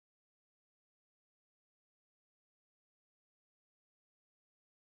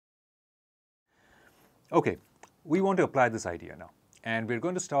Okay, we want to apply this idea now. And we're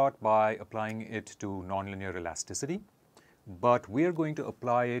going to start by applying it to nonlinear elasticity. But we're going to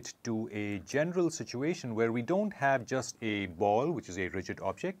apply it to a general situation where we don't have just a ball, which is a rigid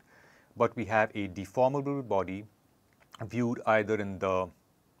object, but we have a deformable body viewed either in the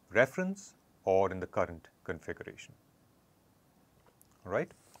reference or in the current configuration. All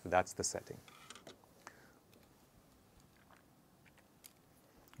right, so that's the setting.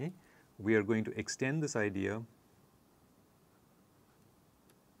 Okay, we are going to extend this idea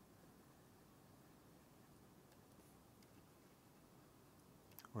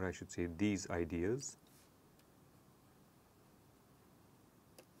or I should say these ideas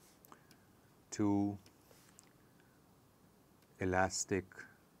to elastic,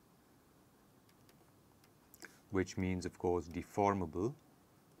 which means of course deformable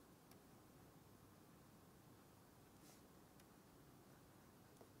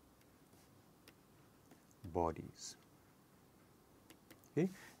bodies. Okay,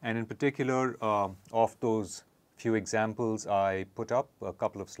 and in particular of those few examples I put up a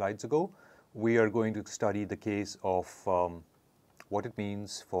couple of slides ago, we are going to study the case of what it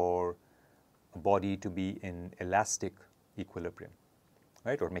means for a body to be in elastic equilibrium,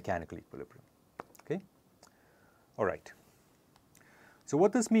 right, or mechanical equilibrium. Okay, all right. So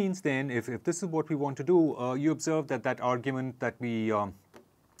what this means then, if this is what we want to do, you observe that that argument that we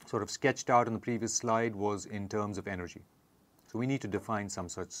sort of sketched out in the previous slide was in terms of energy. So we need to define some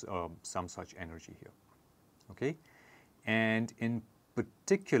such energy here. Okay, and in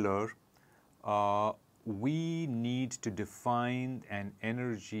particular, we need to define an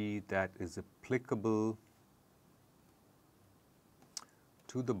energy that is applicable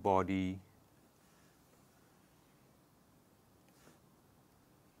to the body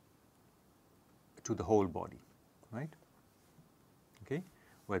to the whole body, right? Okay,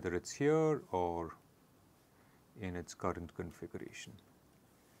 whether it's here or in its current configuration.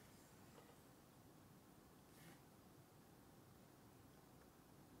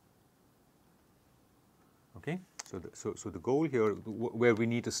 Okay, so the goal here, where we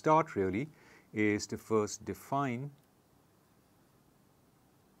need to start really, is to first define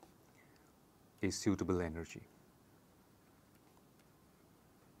a suitable energy.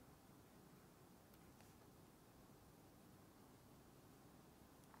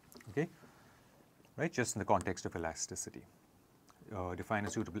 Okay, right, just in the context of elasticity. Define a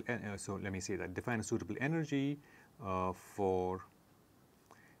suitable, so let me say that, define a suitable energy for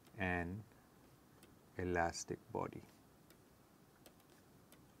an elastic body.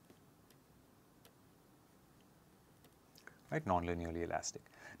 Right, non-linearly elastic.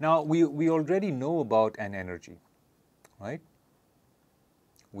 Now, we already know about an energy, right?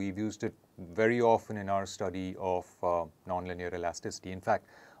 We've used it very often in our study of nonlinear elasticity. In fact,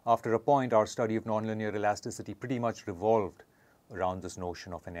 after a point, our study of nonlinear elasticity pretty much revolved around this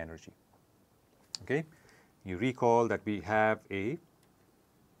notion of an energy. Okay, you recall that we have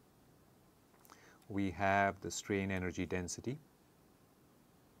the strain energy density.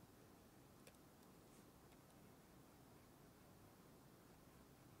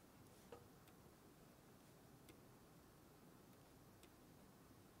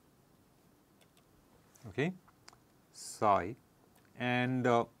 Okay, psi, and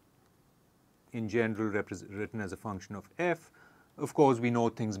in general written as a function of f. Of course, we know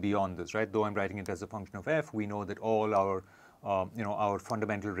things beyond this, right? Though I'm writing it as a function of f, we know that all our our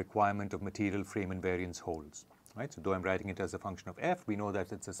fundamental requirement of material frame invariance holds, right? So though I'm writing it as a function of f, we know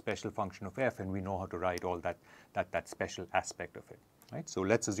that it's a special function of f, and we know how to write all that special aspect of it, right? So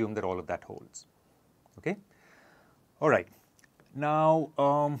let's assume that all of that holds. Okay, all right. Now,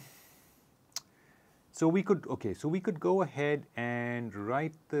 so we could go ahead and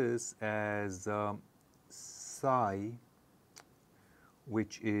write this as psi,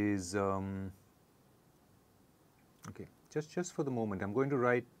 which is okay. Just for the moment, I'm going to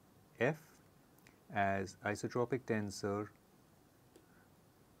write f as isotropic tensor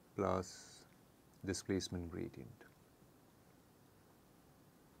plus displacement gradient.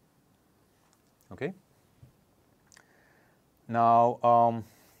 Okay. Now,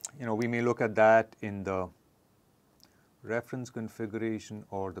 we may look at that in the reference configuration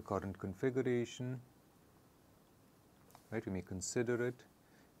or the current configuration, right? We may consider it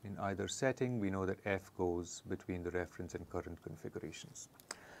in either setting. We know that f goes between the reference and current configurations.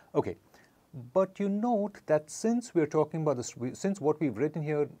 Okay, but you note that since we're talking about this, since what we've written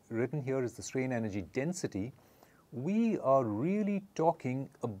here is the strain energy density, we are really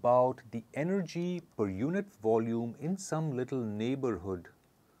talking about the energy per unit volume in some little neighborhood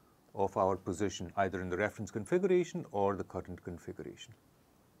of our position, either in the reference configuration or the current configuration.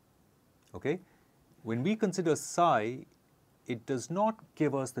 Okay, when we consider psi, it does not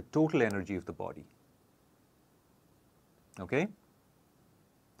give us the total energy of the body. Okay?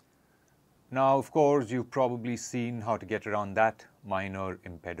 Now, of course, you've probably seen how to get around that minor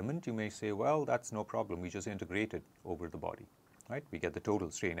impediment. You may say, well, that's no problem. We just integrate it over the body, right? We get the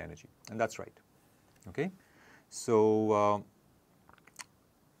total strain energy, and that's right. Okay? So,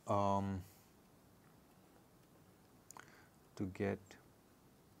 to get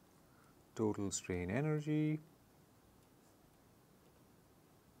total strain energy,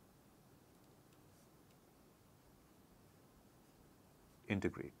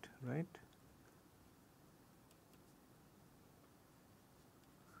 integrate, right,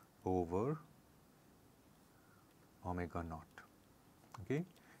 over omega naught. Okay?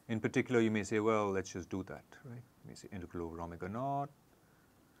 In particular, you may say, well, let's just do that, right? You may say integral over omega naught,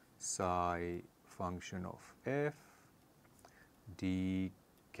 psi function of f d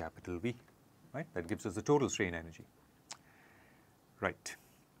capital V, right? That gives us the total strain energy. Right.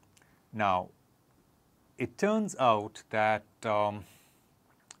 Now, it turns out that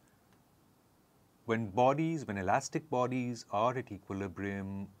when elastic bodies are at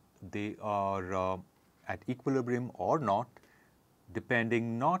equilibrium, they are at equilibrium or not,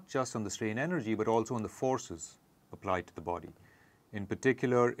 depending not just on the strain energy, but also on the forces applied to the body. In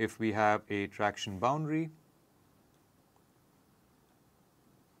particular, if we have a traction boundary,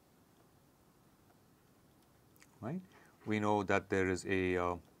 right, we know that there is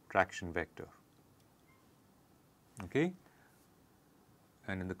a traction vector. Okay?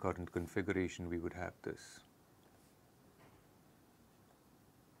 And in the current configuration, we would have this.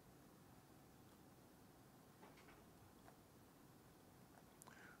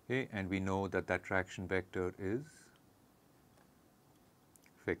 Okay, and we know that that traction vector is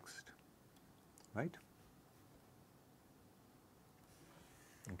fixed, right?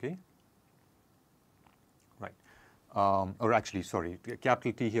 Okay? Right. Or actually, sorry,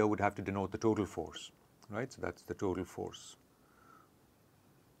 capital T here would have to denote the total force, right? So that's the total force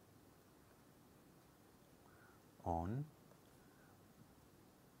on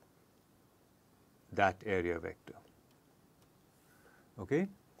that area vector. Okay?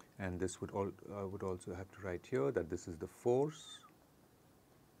 And this would also have to write here that this is the force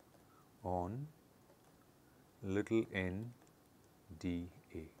on little n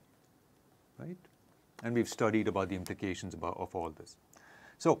dA, right? And we've studied about the implications of all this.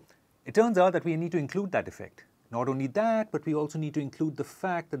 So it turns out that we need to include that effect. Not only that, but we also need to include the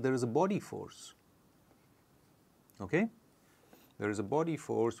fact that there is a body force. Okay? There is a body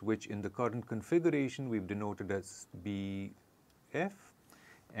force which in the current configuration we've denoted as Bf,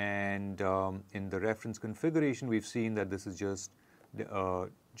 and in the reference configuration we've seen that this is just the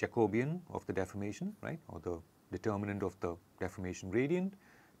Jacobian of the deformation, right, or the determinant of the deformation gradient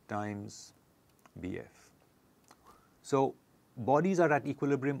times Bf. So bodies are at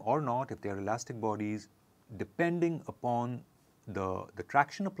equilibrium or not, if they are elastic bodies, depending upon the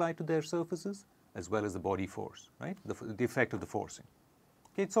traction applied to their surfaces as well as the body force, right, the effect of the forcing.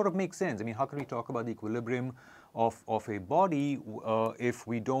 Okay, it sort of makes sense. I mean, how can we talk about the equilibrium of a body if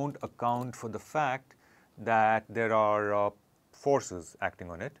we don't account for the fact that there are forces acting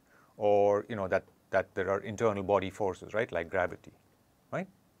on it, or that there are internal body forces, right, like gravity, right?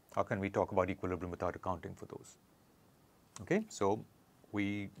 How can we talk about equilibrium without accounting for those? Okay, so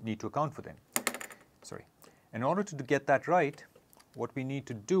we need to account for them. Sorry. In order to get that right, what we need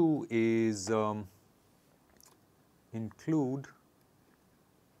to do is include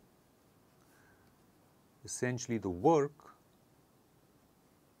essentially the work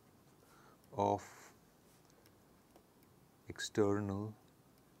of external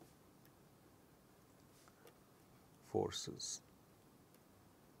forces.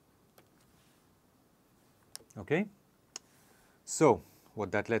 Okay? So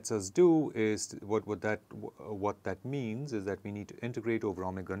what that lets us do is, what that means is that we need to integrate over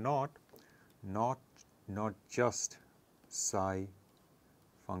omega naught, not just psi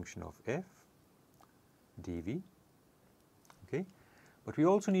function of f dV, okay, but we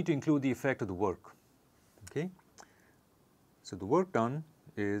also need to include the effect of the work. Okay, so the work done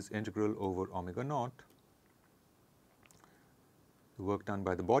is integral over omega naught, the work done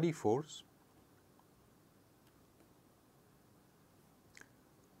by the body force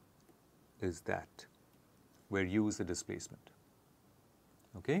is that, where u is the displacement.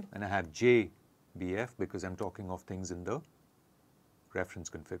 Okay, and I have j Bf because I'm talking of things in the reference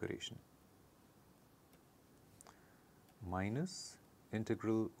configuration, minus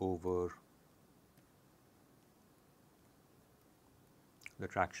integral over the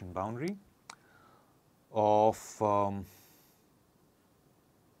traction boundary of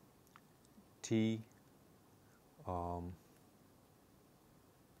T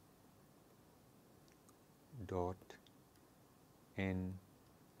dot n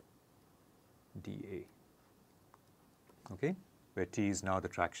dA, okay, where T is now the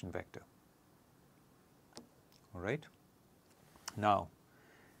traction vector. All right. Now,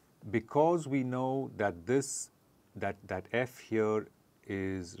 because we know that that F here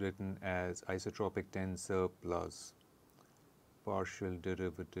is written as isotropic tensor plus partial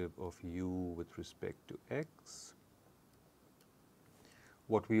derivative of u with respect to x,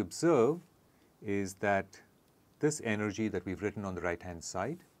 what we observe is that this energy that we've written on the right-hand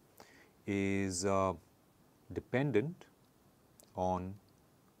side is dependent on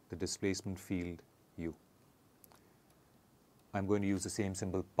the displacement field u. I'm going to use the same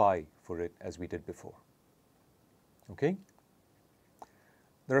symbol pi for it as we did before. Okay?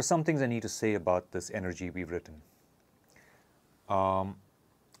 There are some things I need to say about this energy we've written.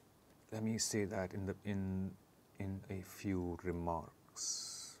 Let me say that in a few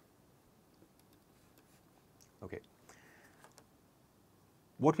remarks. Okay.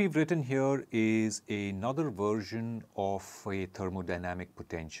 What we've written here is another version of a thermodynamic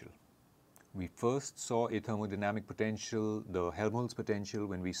potential. We first saw a thermodynamic potential, the Helmholtz potential,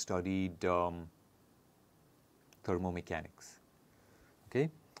 when we studied thermomechanics. Okay?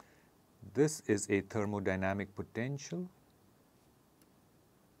 This is a thermodynamic potential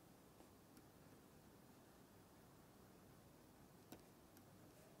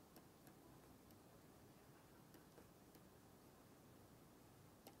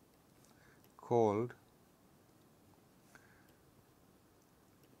called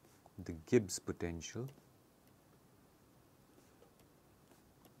the Gibbs potential.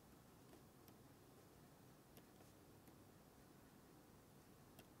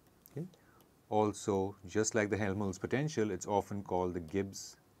 Okay. Also, just like the Helmholtz potential, it's often called the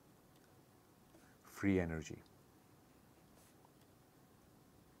Gibbs free energy.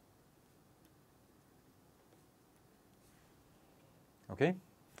 Okay.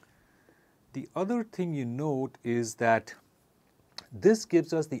 The other thing you note is that this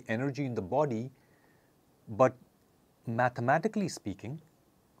gives us the energy in the body, but mathematically speaking,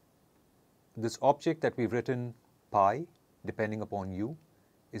 this object that we've written pi, depending upon u,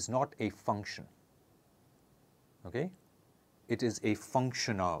 is not a function. Okay? It is a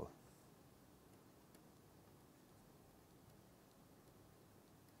functional.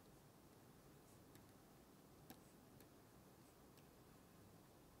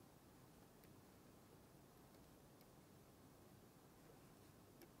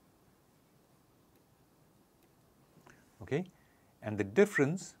 Okay? And the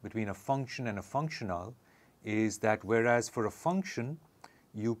difference between a function and a functional is that whereas for a function,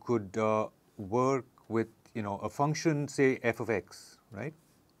 you could work with, a function, say f of x, right?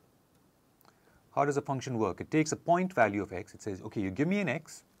 How does a function work? It takes a point value of x. It says, okay, you give me an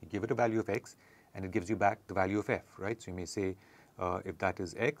x, you give it a value of x, and it gives you back the value of f, right? So you may say, if that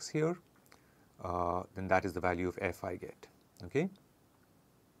is x here, then that is the value of f I get, okay?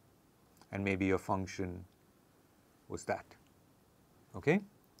 And maybe your function was that, okay?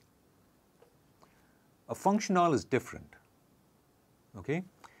 A functional is different, okay?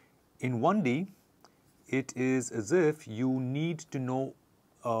 In 1D, it is as if you need to know,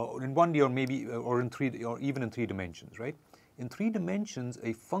 in 1D or maybe, or in 3D, or even in 3 dimensions, right? In 3 dimensions,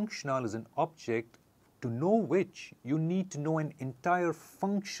 a functional is an object to know which you need to know an entire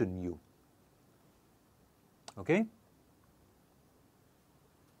function u, okay?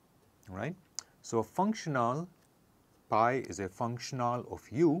 All right? So a functional, pi is a functional of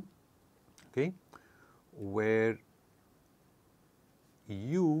u, okay, where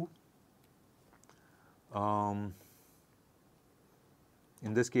u,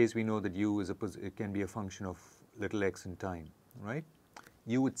 in this case we know that u is it can be a function of little x in time, right?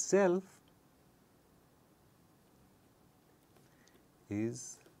 U itself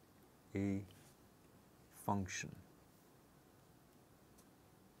is a function,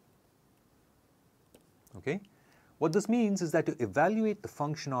 okay? What this means is that to evaluate the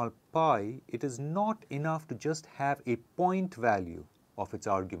functional pi, it is not enough to just have a point value of its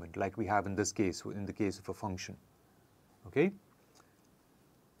argument, like we have in this case, in the case of a function, okay?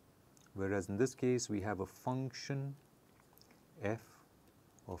 Whereas in this case, we have a function f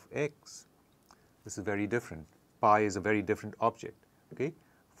of x. This is very different. Pi is a very different object, okay?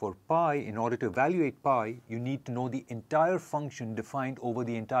 For pi, in order to evaluate pi, you need to know the entire function defined over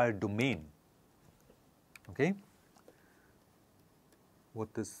the entire domain, okay?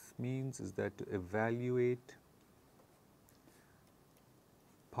 What this means is that to evaluate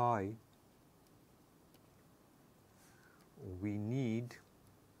pi, we need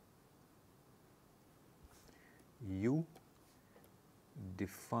u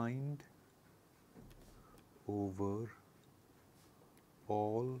defined over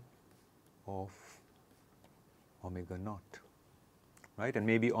all of omega naught, right? And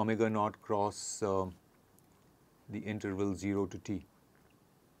maybe omega naught cross the interval 0 to t,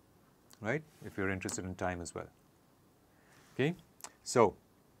 right? If you're interested in time as well. Okay, so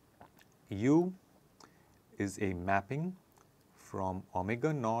u is a mapping from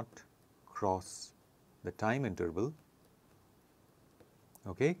omega naught cross the time interval,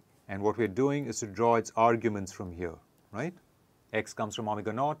 okay? And what we're doing is to draw its arguments from here, right? X comes from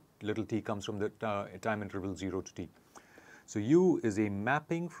omega naught, little t comes from the time interval 0 to t. So u is a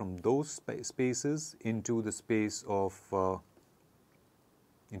mapping from those spaces into the space of,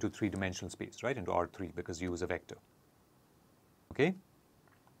 into three-dimensional space, right? Into R3, because u is a vector. Okay?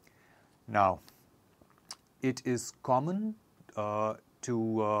 Now, it is common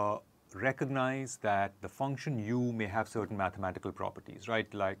to recognize that the function u may have certain mathematical properties,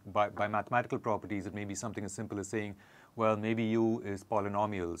 right? Like by mathematical properties, it may be something as simple as saying, well, maybe u is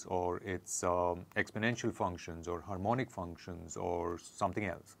polynomials, or it's exponential functions, or harmonic functions, or something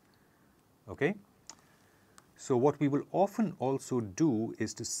else. Okay? So what we will often also do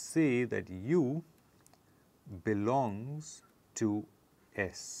is to say that u belongs to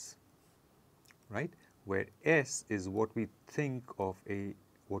S, right? Where S is what we think of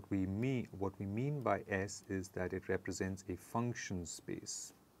what we mean by S is that it represents a function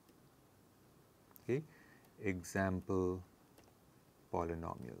space. Okay? Example,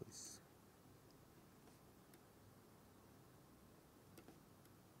 polynomials.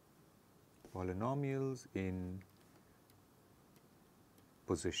 Polynomials in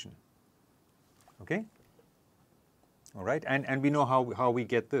position. Okay? All right, and we know how we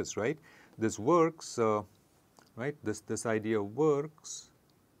get this, right? This works, right? This idea works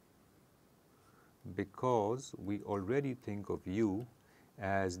because we already think of u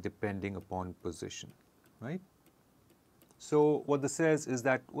as depending upon position, right? So what this says is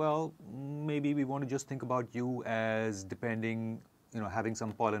that, well, maybe we want to just think about u as depending, having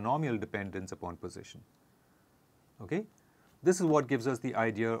some polynomial dependence upon position. Okay? This is what gives us the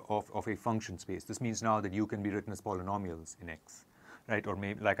idea of a function space. This means now that u can be written as polynomials in X, right? Or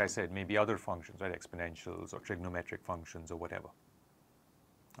maybe, like I said, maybe other functions, right? Exponentials or trigonometric functions or whatever.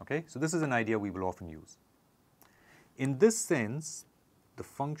 Okay? So this is an idea we will often use. In this sense, the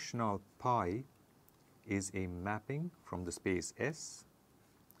functional pi is a mapping from the space S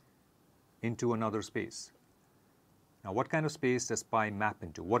into another space. Now, what kind of space does pi map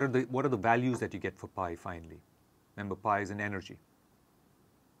into? What are the values that you get for pi finally? Remember, pi is an energy,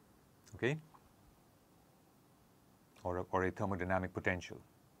 okay? Or a thermodynamic potential,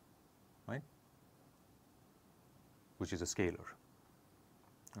 right? Which is a scalar,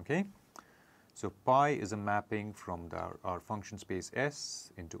 okay? So pi is a mapping from our function space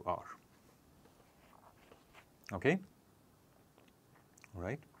S into R, okay? All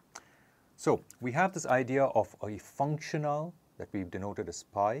right? So we have this idea of a functional that we've denoted as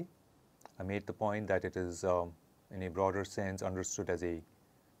pi. I made the point that it is in a broader sense understood as a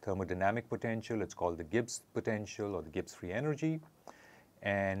thermodynamic potential. It's called the Gibbs potential or the Gibbs free energy.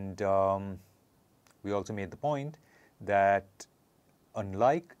 And we also made the point that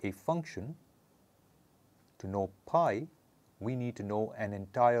unlike a function, to know pi, we need to know an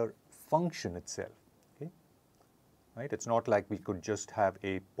entire function itself. Okay? Right? It's not like we could just have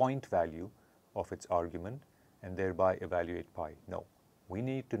a point value of its argument and thereby evaluate pi. No. We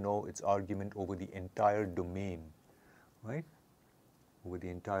need to know its argument over the entire domain, right? Over the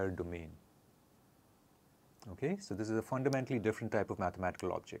entire domain. Okay, so this is a fundamentally different type of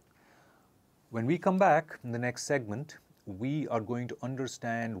mathematical object. When we come back in the next segment, we are going to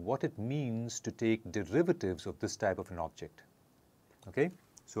understand what it means to take derivatives of this type of an object. Okay,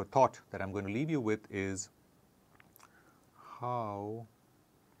 so a thought that I'm going to leave you with is, how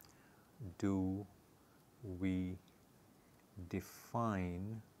do we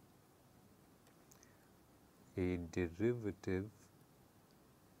define a derivative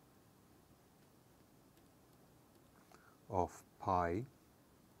of pi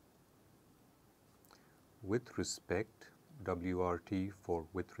with respect, WRT for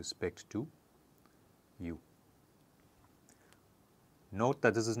with respect to u. Note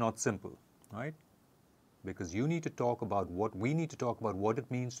that this is not simple, right? Because you need to talk about we need to talk about what it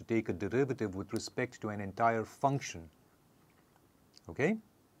means to take a derivative with respect to an entire function. Okay?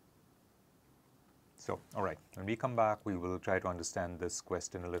 So, all right, when we come back, we will try to understand this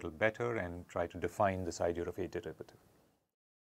question a little better and try to define this idea of a derivative.